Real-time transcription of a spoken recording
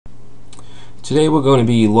Today we're going to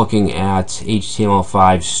be looking at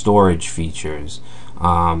HTML5 storage features.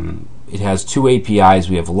 It has two APIs.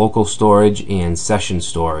 We have local storage and session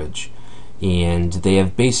storage, and they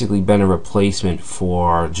have basically been a replacement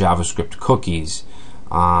for JavaScript cookies.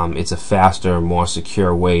 It's a faster, more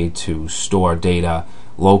secure way to store data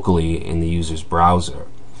locally in the user's browser.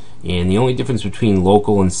 And the only difference between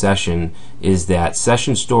local and session is that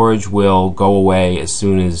session storage will go away as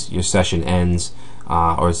soon as your session ends,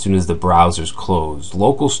 or as soon as the browser's closed.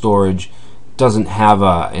 Local storage doesn't have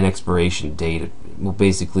an expiration date. It will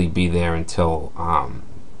basically be there until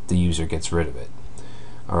the user gets rid of it.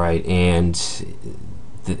 Alright, and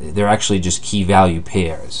they're actually just key value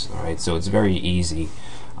pairs. Alright, so it's very easy.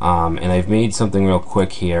 And I've made something real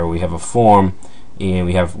quick here. We have a form, and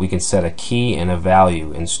we can set a key and a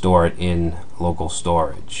value and store it in local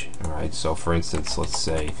storage. Alright, so for instance, let's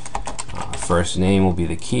say first name will be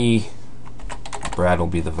the key, Brad will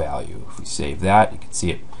be the value. If we save that, you can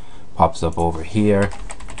see it pops up over here.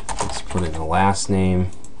 Let's put in the last name.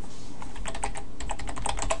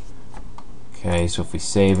 Okay, so if we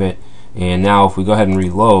save it, and now if we go ahead and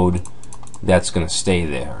reload, that's going to stay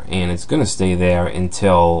there, and it's going to stay there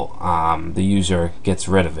until the user gets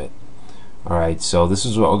rid of it. Alright, so this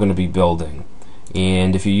is what we're going to be building.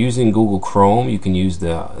 And if you're using Google Chrome, you can use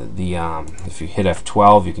if you hit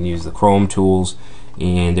F12, you can use the Chrome tools.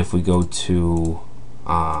 And if we go to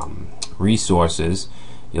resources,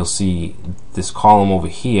 you'll see this column over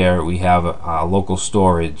here. We have a local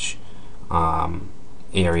storage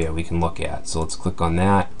area we can look at. So let's click on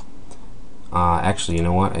that. Actually, you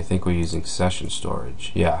know what? I think we're using session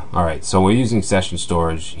storage. Yeah, alright, so we're using session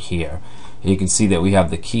storage here. And you can see that we have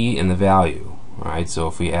the key and the value. Alright, so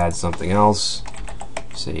if we add something else,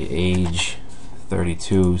 say age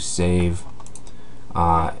 32, save.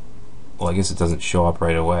 Well, I guess it doesn't show up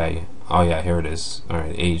right away. Oh yeah, here it is.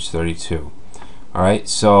 Alright, age 32. Alright,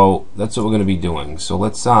 so that's what we're going to be doing. So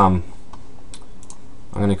let's I'm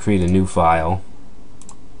going to create a new file,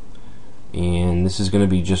 and this is going to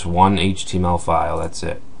be just one HTML file. That's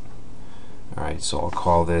it. Alright, so I'll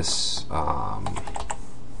call this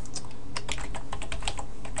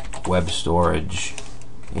Web Storage,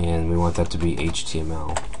 and we want that to be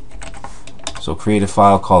HTML. So create a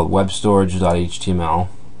file called webstorage.html.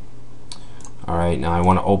 Alright, now I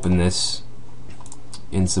want to open this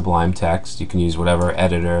in Sublime Text. You can use whatever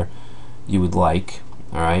editor you would like.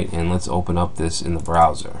 Alright, and let's open up this in the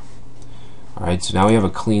browser. Alright, so now we have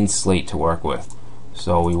a clean slate to work with.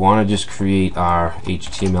 So we want to just create our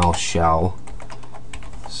HTML shell.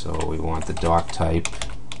 So we want the doc type.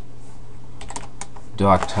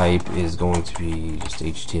 Doc type is going to be just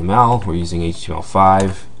HTML. We're using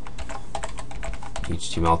HTML5.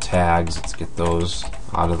 HTML tags, let's get those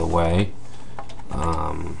out of the way.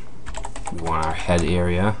 We want our head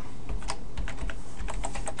area,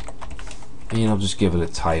 and I'll just give it a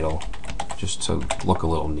title just to look a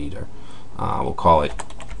little neater. We'll call it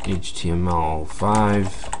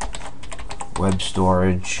HTML5 Web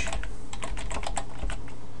Storage.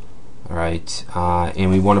 Alright, and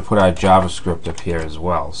we want to put our JavaScript up here as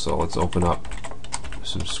well. So let's open up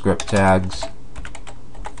some script tags.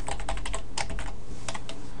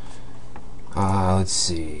 Let's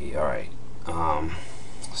see. Alright.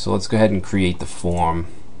 So let's go ahead and create the form.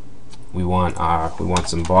 We want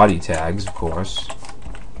some body tags, of course.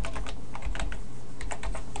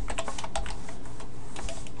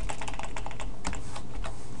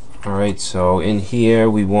 Alright, so in here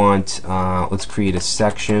we want let's create a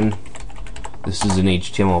section. This is an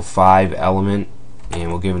HTML5 element, and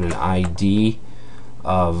we'll give it an ID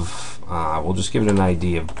of we'll just give it an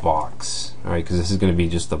ID of box. Alright, because this is going to be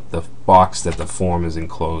just the box that the form is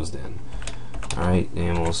enclosed in. Alright,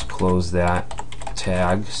 and we'll just close that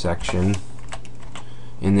tag section,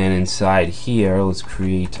 and then inside here let's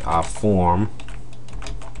create our form.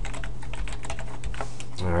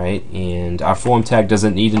 Alright, and our form tag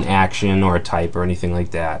doesn't need an action or a type or anything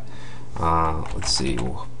like that. Let's see,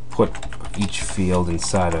 we'll put each field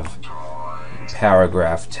inside of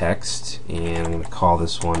paragraph text, and I'm going to call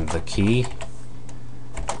this one the key,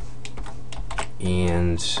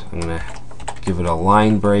 and I'm going to give it a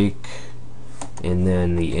line break, and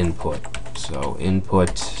then the input. So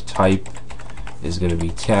input type is going to be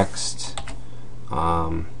text.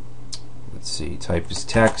 Let's see, type is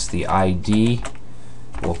text. The ID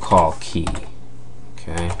we'll call key.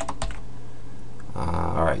 Okay.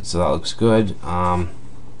 Alright, so that looks good. Let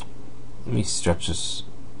me stretch this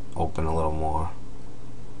open a little more.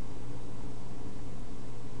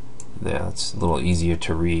 There, that's a little easier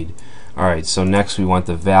to read. Alright, so next we want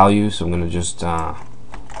the value, so I'm going to just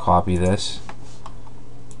copy this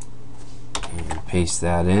and paste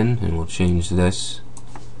that in, and we'll change this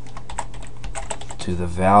to the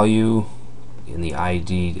value and the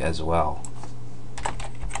ID as well.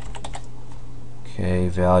 Okay,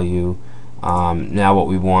 value. Now what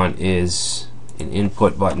we want is an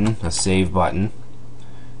input button, a save button.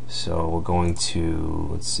 So we're going to,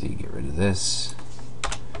 let's see, get rid of this.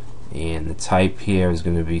 And the type here is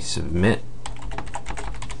going to be submit.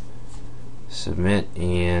 Submit,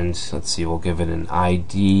 and let's see, we'll give it an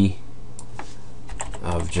ID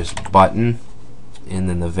of just button, and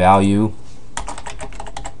then the value,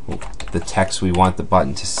 the text we want the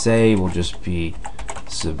button to say will just be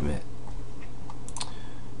submit.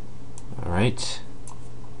 Alright,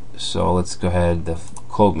 so let's go ahead,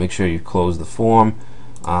 make sure you close the form,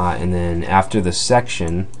 and then after the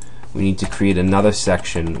section we need to create another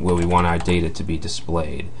section where we want our data to be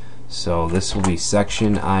displayed. So this will be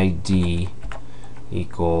section ID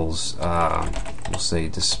equals, we'll say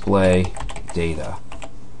display data.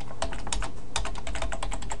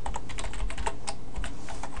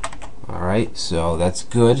 Alright, so that's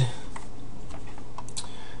good.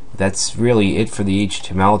 That's really it for the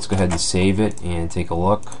HTML. Let's go ahead and save it and take a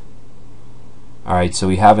look. Alright, so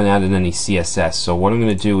we haven't added any CSS, so what I'm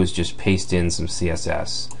going to do is just paste in some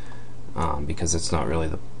CSS, because it's not really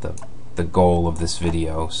the goal of this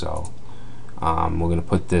video. So we're going to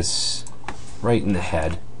put this right in the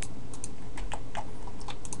head.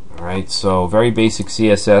 Alright, so very basic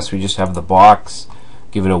CSS. We just have the box,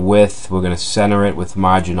 give it a width, we're going to center it with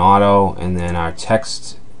margin auto, and then our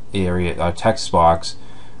text area, our text box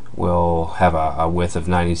will have a width of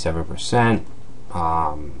 97%,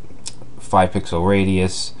 5 pixel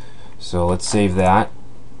radius. So let's save that.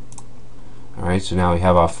 Alright, so now we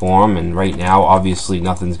have our form, and right now obviously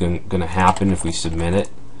nothing's going to happen if we submit it.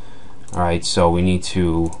 Alright, so we need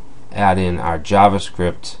to add in our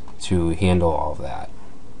JavaScript to handle all of that.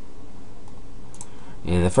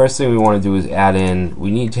 And the first thing we want to do is add in, we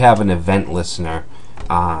need to have an event listener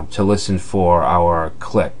to listen for our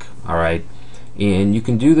click. Alright, and you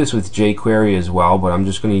can do this with jQuery as well, but I'm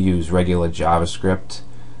just going to use regular JavaScript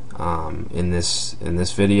in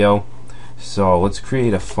this video. So let's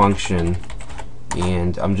create a function,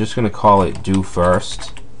 and I'm just going to call it do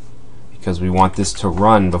first, because we want this to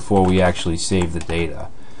run before we actually save the data.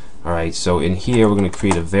 Alright, so in here we're going to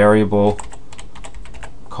create a variable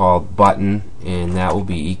called button, and that will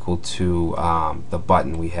be equal to the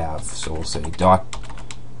button we have. So we'll say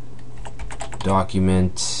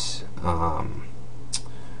document, I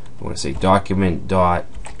want to say document dot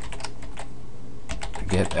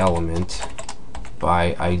get element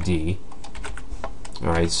by ID.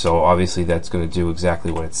 Alright, so obviously that's going to do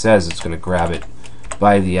exactly what it says. It's going to grab it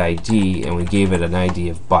by the ID, and we gave it an ID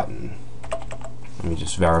of button. Let me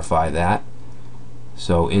just verify that.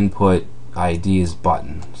 So input ID is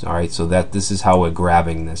button. Alright, so this is how we're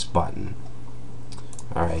grabbing this button.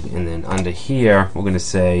 Alright, and then under here we're going to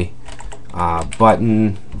say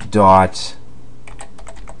button dot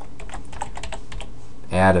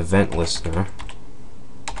add event listener.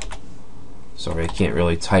 Sorry, I can't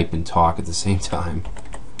really type and talk at the same time.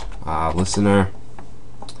 Listener.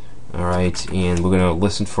 Alright, and we're going to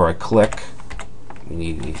listen for a click. We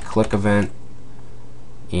need a click event.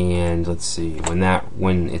 And let's see,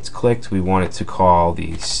 when it's clicked, we want it to call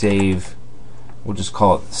the save. We'll just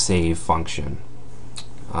call it the save function,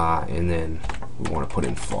 and then we want to put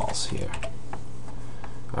in false here.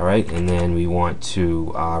 Alright, and then we want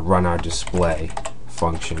to run our display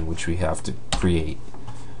function, which we have to create.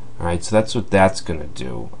 Alright, so that's what that's going to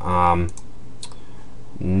do.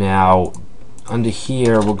 Now under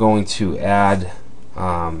here we're going to add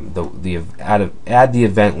add the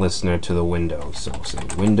event listener to the window. So we'll say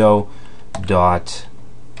window dot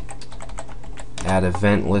add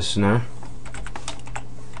event listener,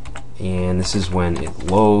 and this is when it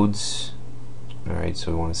loads. Alright,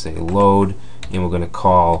 so we want to say load, and we're going to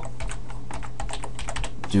call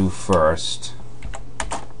do first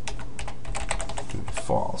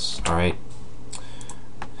false. Alright,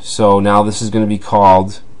 so now this is going to be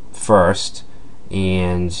called first,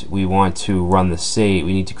 and we want to run the save.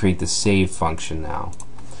 We need to create the save function now.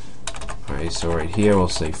 Alright, so right here we'll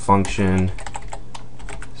say function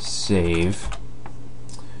save,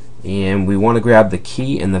 and we want to grab the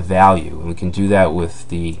key and the value, and we can do that with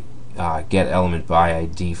the get element by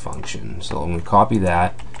ID function. So I'm going to copy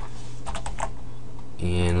that,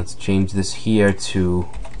 and let's change this here to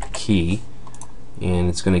key, and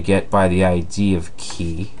it's going to get by the ID of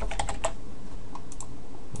key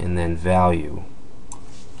and then value.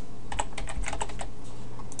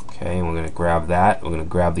 Okay, and we're going to grab that. We're going to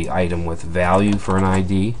grab the item with value for an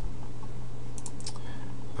ID.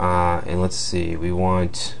 And let's see, we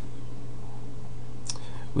want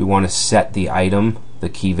we want to set the item, the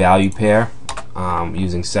key value pair,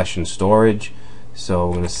 using sessionStorage. So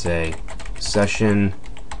we're going to say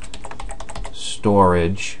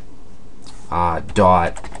sessionStorage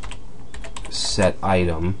dot set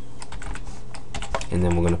item, and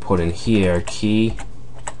then we're going to put in here key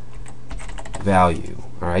value.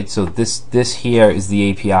 Alright, so this here is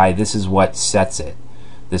the API. This is what sets it,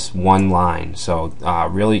 this one line. So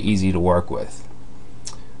really easy to work with.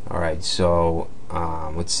 Alright, so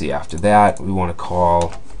let's see, after that we want to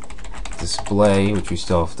call display, which we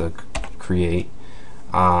still have to create,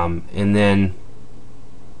 and then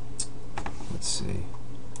let's see,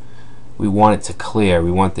 we want it to clear.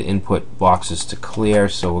 We want the input boxes to clear,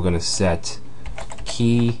 so we're going to set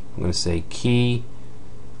key, I'm going to say key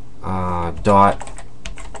dot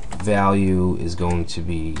value is going to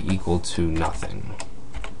be equal to nothing.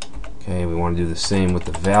 Okay, we want to do the same with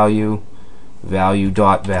the value. Value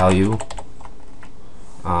dot value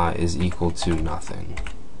is equal to nothing.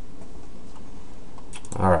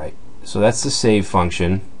 Alright, so that's the save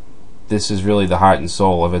function. This is really the heart and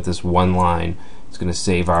soul of it, this one line. It's going to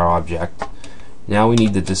save our object. Now we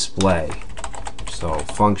need the display. So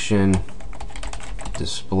function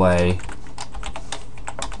display,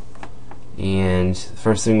 and the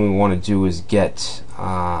first thing we want to do is get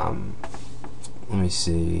let me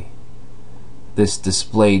see, this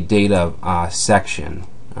display data section.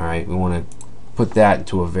 Alright, we want to put that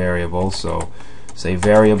into a variable, so say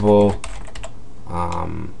variable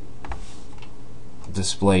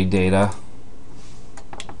display data.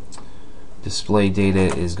 Display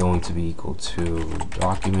data is going to be equal to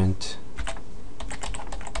document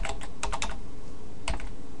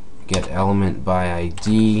get element by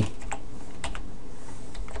ID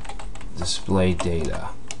display data.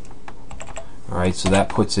 Alright, so that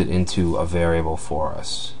puts it into a variable for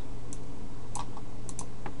us.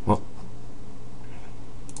 Well,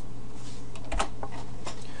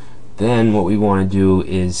 then what we want to do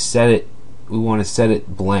is set it, we want to set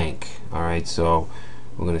it blank. Alright, so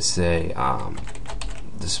we're going to say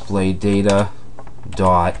display data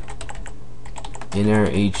dot inner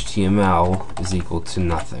HTML is equal to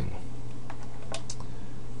nothing.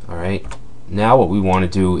 Alright, now what we want to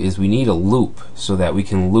do is we need a loop so that we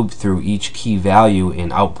can loop through each key value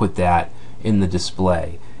and output that in the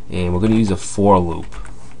display, and we're going to use a for loop.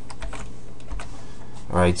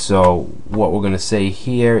 Alright, so what we're going to say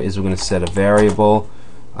here is we're going to set a variable.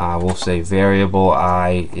 We'll say variable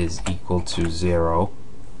I is equal to 0.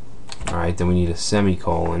 Alright, then we need a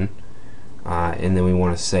semicolon, and then we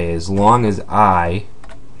want to say as long as I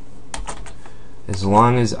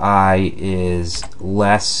is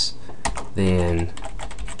less than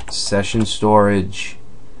sessionStorage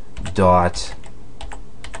dot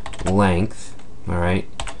length. Alright,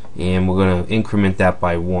 and we're going to increment that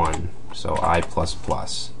by 1, so I++.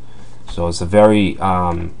 So it's a very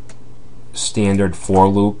standard for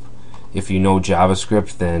loop. If you know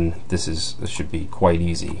JavaScript, then this should be quite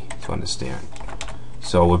easy to understand.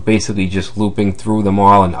 So we're basically just looping through them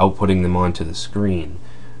all and outputting them onto the screen.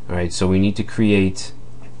 Alright, so we need to create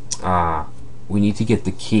we need to get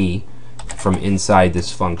the key from inside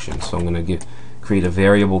this function. So I'm going to create a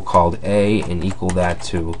variable called A and equal that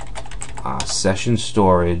to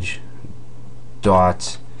sessionStorage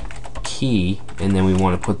dot key, and then we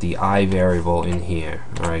want to put the I variable in here.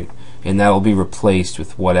 Alright, and that will be replaced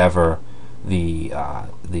with whatever the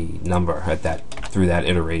number at that through that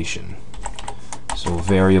iteration. So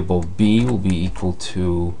variable B will be equal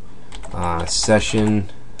to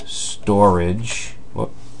sessionStorage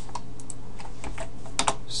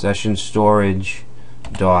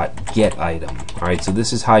dot get item. Alright, so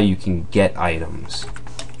this is how you can get items,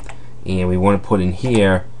 and we want to put in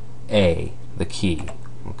here A, the key.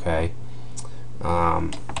 Okay,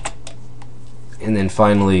 and then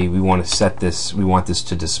finally we want to set this, we want this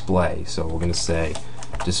to display, so we're going to say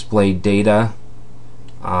display data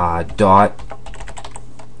dot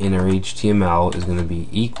inner HTML is going to be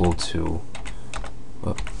equal to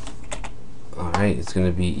alright, it's going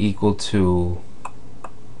to be equal to,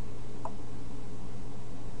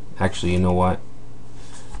 actually, you know what,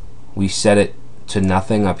 we set it to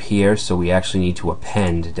nothing up here, so we actually need to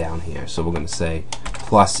append down here. So we're going to say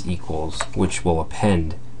plus equals, which will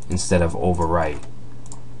append instead of overwrite.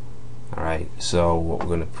 Alright, so what we're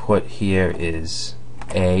going to put here is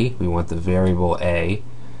A. We want the variable A.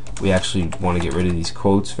 We actually want to get rid of these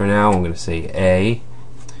quotes for now. I'm going to say A,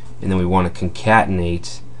 and then we want to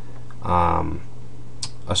concatenate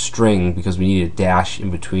a string because we need a dash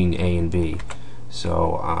in between A and B.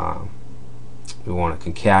 So we want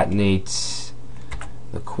to concatenate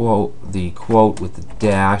the quote with the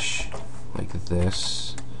dash like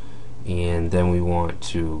this, and then we want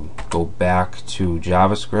to go back to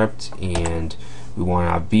JavaScript, and we want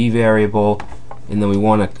our B variable, and then we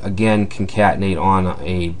want to again concatenate on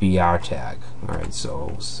a BR tag. Alright, so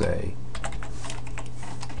we'll say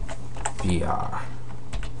BR.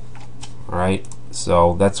 Alright,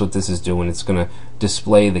 so that's what this is doing. It's going to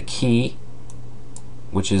display the key,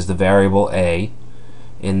 which is the variable A,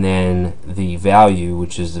 and then the value,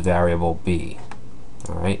 which is the variable B.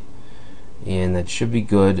 Alright, and that should be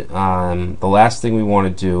good. The last thing we want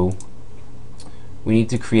to do, we need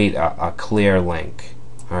to create a clear link.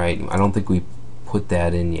 Alright, I don't think we put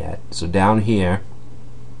that in yet. So down here,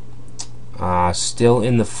 still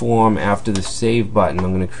in the form after the save button,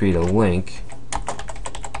 I'm going to create a link,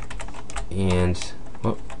 and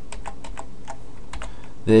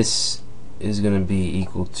this is going to be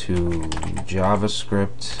equal to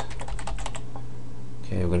JavaScript.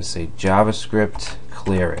 Okay, we're going to say JavaScript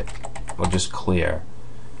clear it, or just clear.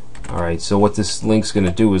 Alright, so what this link's going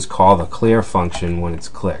to do is call the clear function when it's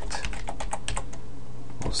clicked.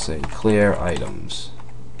 We'll say clear items.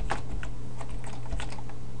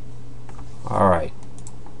 Alright,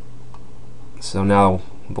 so now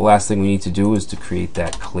the last thing we need to do is to create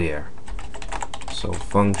that clear. So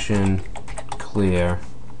function clear,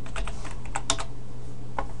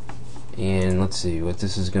 and let's see, what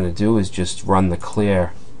this is going to do is just run the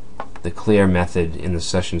clear method in the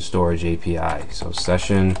sessionStorage API. So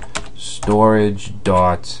sessionStorage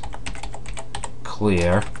dot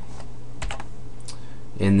clear,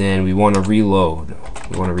 and then we want to reload.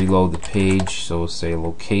 We want to reload the page, so we'll say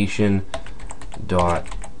location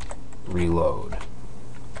dot reload.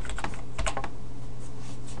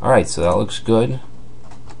 Alright, so that looks good.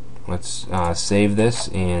 Let's save this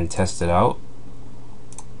and test it out.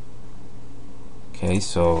 Okay,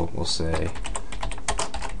 so we'll say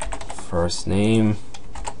first name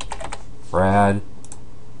Brad.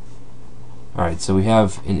 Alright, so we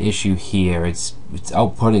have an issue here. It's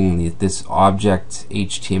outputting this object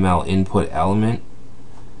HTML input element.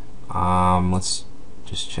 Let's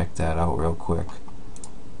just check that out real quick.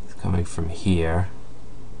 It's coming from here.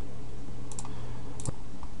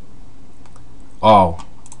 Oh,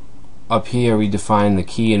 up here we define the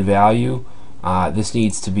key and value. This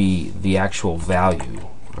needs to be the actual value.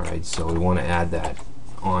 Alright, so we want to add that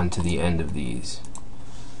on to the end of these.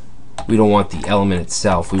 We don't want the element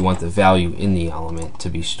itself, we want the value in the element to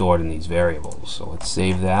be stored in these variables. So let's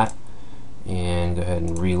save that and go ahead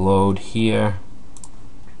and reload here.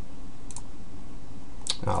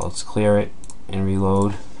 Now let's clear it and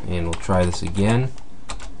reload, and we'll try this again.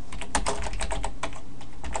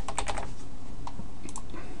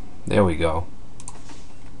 There we go.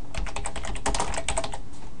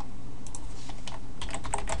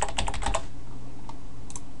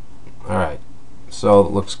 Alright, so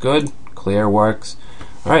it looks good. Clear works.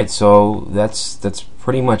 Alright, so that's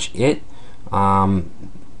pretty much it.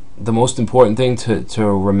 The most important thing to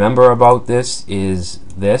remember about this is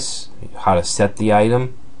how to set the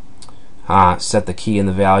item, set the key and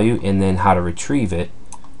the value, and then how to retrieve it,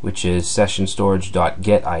 which is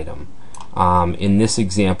sessionStorage.getItem. In this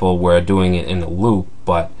example, we're doing it in a loop,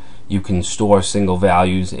 but you can store single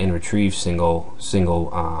values and retrieve single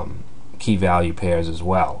key value pairs as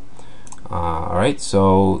well. Alright,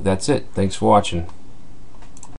 so that's it. Thanks for watching.